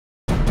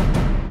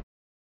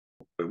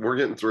we're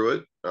getting through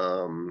it.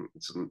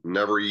 It's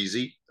never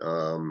easy.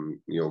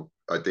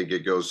 I think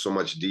it goes so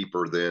much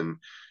deeper than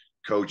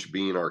coach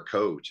being our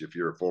coach. If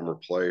you're a former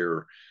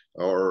player,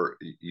 or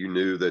you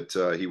knew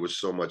that he was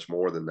so much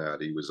more than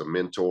that. He was a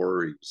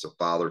mentor. He was a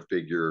father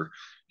figure.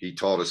 He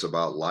taught us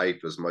about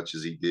life as much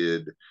as he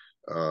did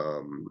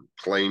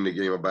playing the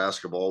game of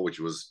basketball, which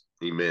was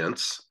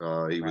immense.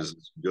 He was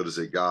as good as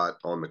it got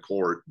on the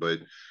court, but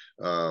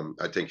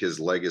I think his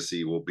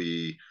legacy will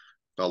be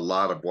a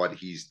lot of what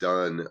he's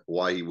done,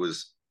 why he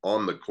was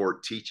on the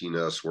court teaching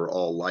us, were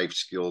all life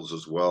skills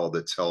as well.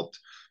 That's helped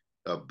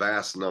a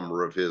vast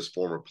number of his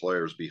former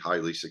players be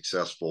highly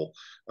successful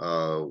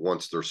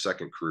once their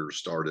second career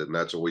started. And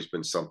that's always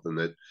been something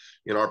that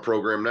in our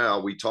program now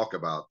we talk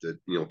about, that,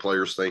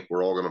 players think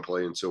we're all going to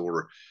play until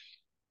we're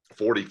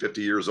 40,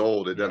 50 years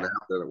old. It doesn't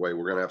happen that way.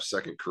 We're going to have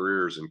second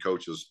careers, and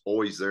coaches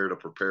always there to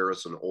prepare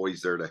us and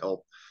always there to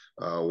help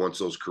once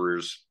those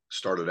careers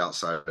started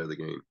outside of the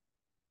game.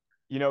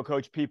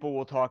 Coach, people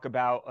will talk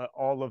about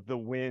all of the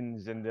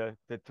wins and the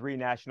 3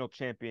 national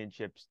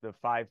championships, the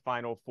 5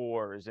 Final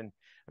Fours, and,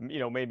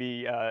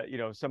 maybe,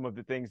 some of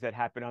the things that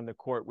happen on the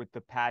court with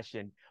the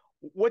passion.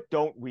 What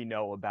don't we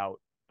know about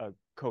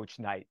Coach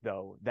Knight,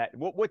 though?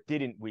 What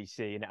didn't we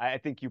see? And I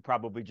think you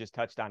probably just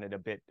touched on it a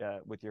bit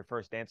with your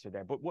first answer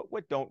there. But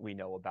what don't we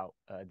know about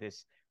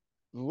this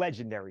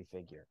legendary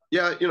figure?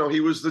 Yeah,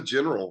 he was the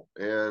general,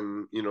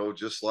 and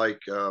just like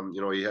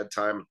he had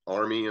time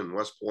Army and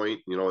West Point.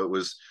 It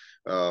was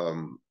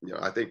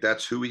I think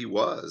that's who he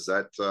was.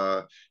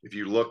 That if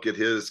you look at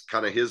his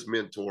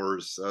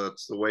mentors,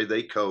 it's the way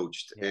they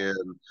coached,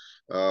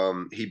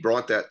 and he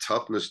brought that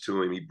toughness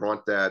to him. He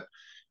brought that.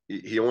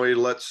 He only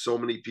let so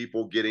many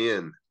people get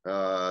in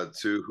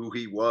to who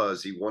he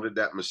was. He wanted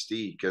that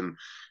mystique,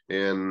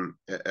 and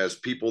as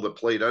people that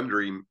played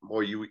under him,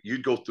 boy,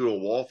 you'd go through a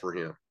wall for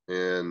him,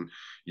 and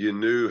you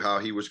knew how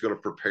he was going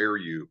to prepare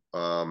you.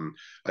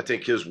 I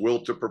think his will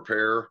to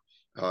prepare,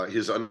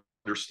 his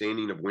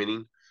understanding of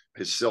winning,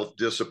 his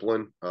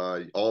self-discipline.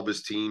 All of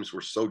his teams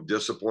were so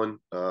disciplined.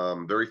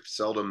 Very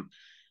seldom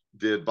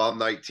did Bob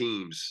Knight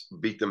teams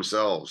beat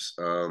themselves.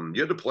 You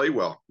had to play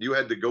well. You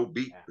had to go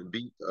beat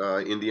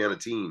Indiana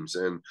teams,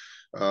 and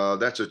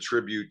that's a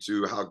tribute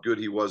to how good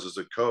he was as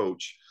a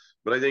coach.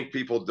 But I think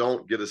people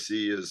don't get to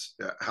see is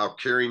how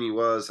caring he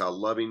was, how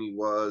loving he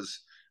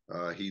was.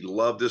 He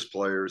loved his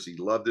players. He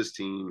loved his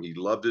team. He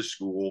loved his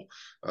school,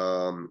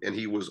 and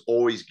he was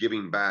always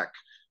giving back.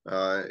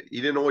 He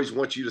didn't always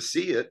want you to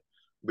see it,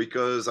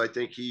 because I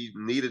think he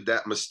needed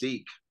that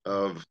mystique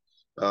of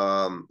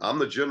I'm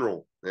the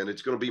general and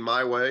it's going to be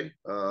my way,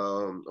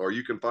 or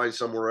you can find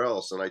somewhere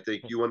else. And I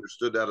think you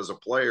understood that as a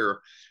player.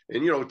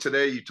 And,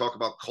 today you talk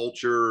about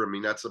culture. I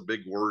mean, that's a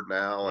big word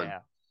now. And,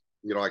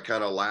 I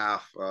kind of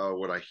laugh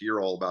when I hear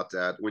all about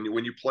that. When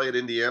you play at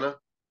Indiana,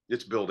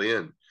 it's built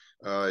in.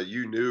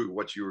 You knew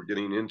what you were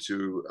getting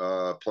into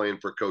playing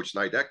for Coach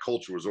Knight. That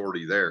culture was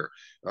already there,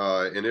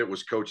 and it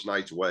was Coach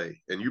Knight's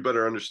way. And you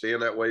better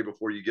understand that way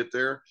before you get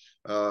there,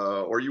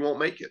 or you won't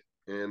make it.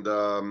 And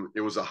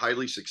it was a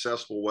highly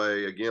successful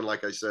way. Again,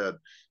 like I said,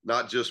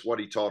 not just what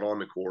he taught on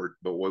the court,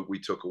 but what we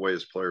took away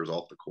as players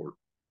off the court.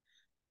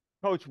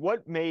 Coach,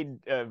 what made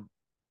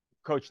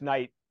Coach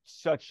Knight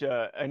such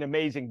an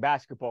amazing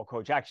basketball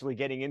coach, actually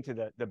getting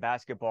into the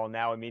basketball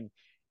now? I mean,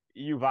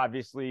 you've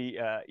obviously,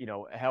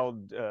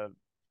 held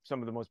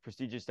some of the most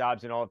prestigious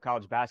jobs in all of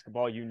college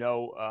basketball.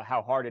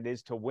 How hard it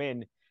is to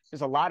win.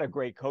 There's a lot of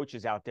great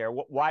coaches out there.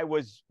 Why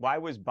was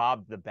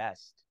Bob the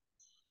best?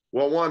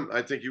 Well, one,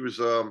 I think he was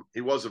a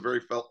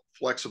very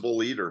flexible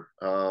leader.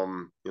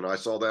 I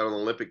saw that on the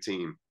Olympic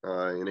team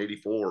in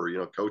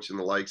 '84. Coaching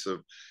the likes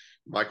of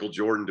Michael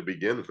Jordan to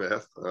begin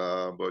with,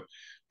 but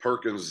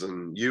Perkins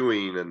and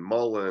Ewing and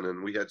Mullen,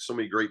 and we had so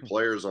many great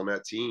players on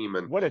that team.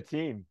 And what a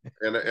team!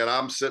 And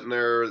I'm sitting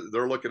there,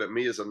 they're looking at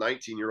me as a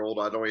 19-year-old.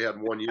 I'd only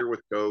had 1 year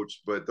with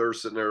coach, but they're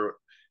sitting there,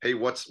 hey,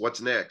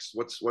 what's next?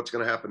 What's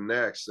going to happen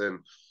next? And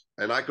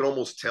I could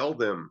almost tell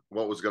them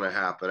what was going to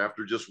happen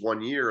after just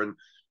 1 year. And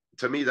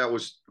to me, that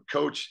was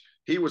coach.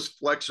 He was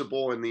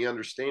flexible in the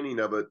understanding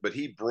of it, but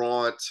he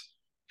brought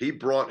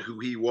who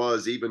he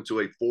was even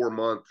to a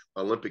 4-month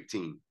Olympic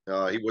team.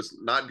 He was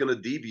not going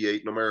to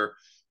deviate no matter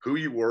who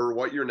you were,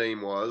 what your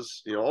name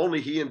was.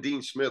 Only he and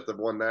Dean Smith have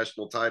won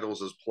national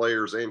titles as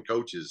players and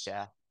coaches.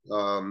 Yeah.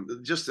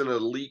 Just an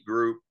elite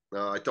group.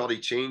 I thought he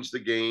changed the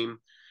game.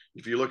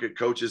 If you look at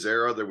Coach's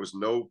era, there was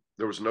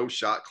no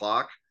shot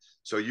clock,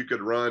 so you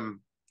could run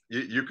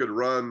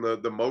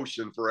the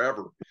motion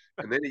forever.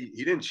 And then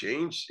he didn't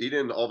change. He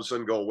didn't all of a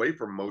sudden go away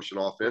from motion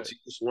offense. He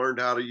just learned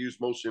how to use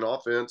motion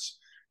offense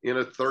in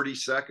a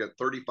 30-second,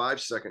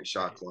 35-second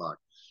shot clock.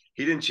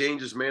 He didn't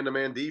change his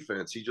man-to-man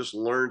defense. He just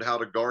learned how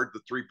to guard the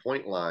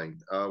three-point line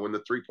when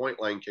the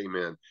three-point line came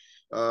in.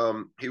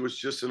 He was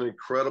just an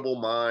incredible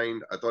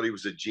mind. I thought he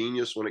was a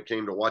genius when it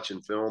came to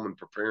watching film and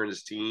preparing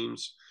his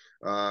teams.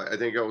 I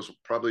think that was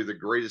probably the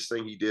greatest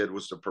thing he did,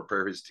 was to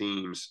prepare his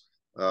teams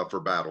for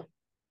battle.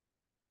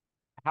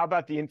 How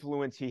about the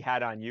influence he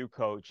had on you,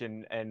 Coach,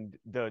 and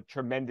the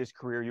tremendous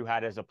career you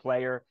had as a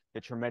player,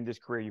 the tremendous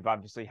career you've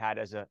obviously had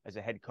as a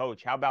head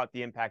coach? How about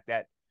the impact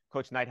that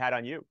Coach Knight had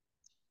on you?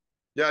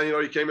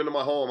 Yeah, he came into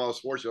my home. I was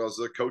fortunate. I was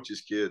a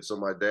coach's kid. So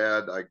my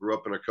dad, I grew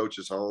up in a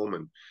coach's home,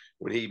 and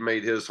when he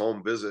made his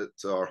home visit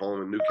to our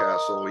home in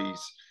Newcastle,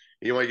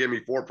 he only gave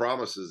me four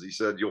promises. He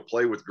said, "You'll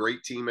play with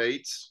great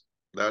teammates.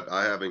 That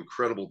I have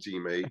incredible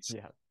teammates.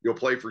 Yeah, You'll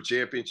play for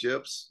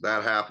championships.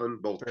 That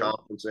happened both true.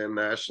 conference and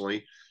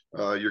nationally.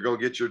 You're going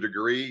to get your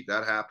degree.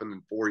 That happened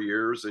in 4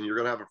 years, and you're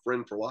going to have a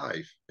friend for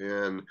life."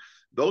 And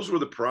those were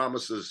the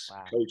promises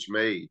Wow. Coach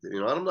made.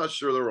 I'm not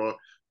sure there were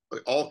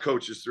all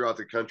coaches throughout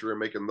the country are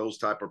making those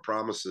type of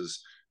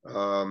promises.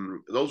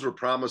 Those were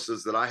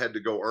promises that I had to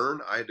go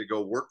earn. I had to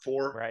go work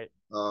for. Right.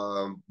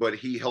 But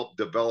he helped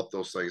develop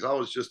those things. I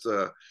was just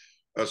a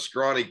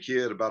scrawny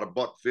kid, about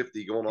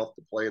 $150, going off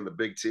to play in the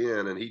Big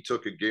Ten, and he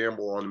took a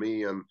gamble on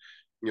me. And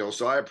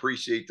so I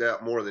appreciate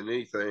that more than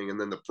anything. And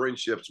then the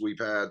friendships we've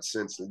had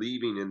since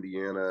leaving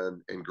Indiana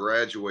and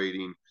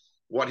graduating,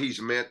 what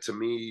he's meant to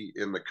me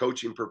in the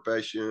coaching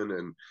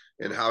profession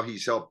and how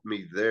he's helped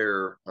me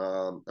there,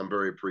 I'm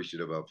very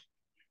appreciative of.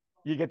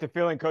 You get the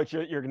feeling, Coach,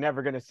 you're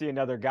never going to see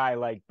another guy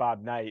like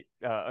Bob Knight,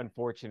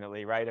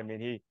 unfortunately, right? I mean,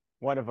 he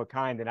one of a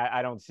kind, and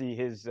I don't see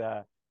his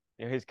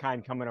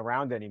kind coming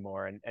around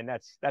anymore, and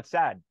that's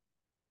sad.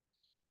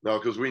 No,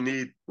 because we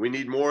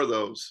need more of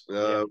those.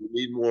 Yeah, We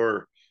need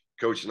more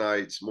Coach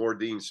Knights, more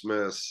Dean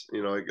Smiths.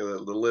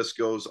 The list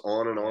goes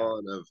on and yeah.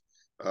 on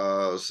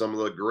of some of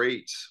the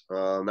greats,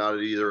 now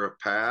that either have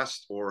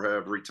passed or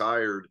have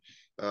retired.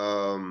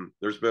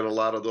 There's been a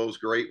lot of those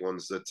great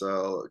ones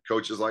that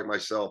coaches like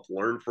myself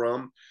learn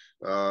from.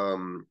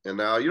 And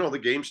now, the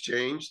game's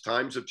changed,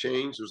 times have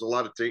changed. There's a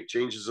lot of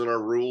changes in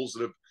our rules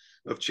that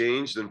have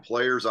changed, and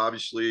players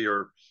obviously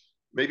are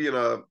maybe in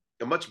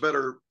a much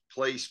better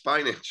place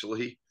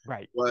financially,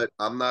 Right. but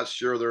I'm not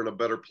sure they're in a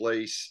better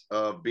place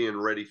of being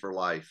ready for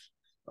life.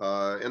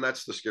 And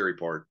that's the scary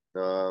part.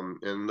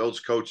 And those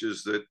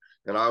coaches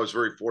and I was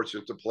very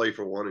fortunate to play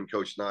for one in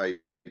Coach Knight.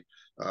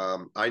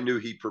 I knew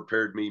he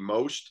prepared me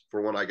most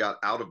for when I got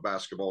out of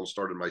basketball and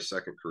started my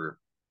second career.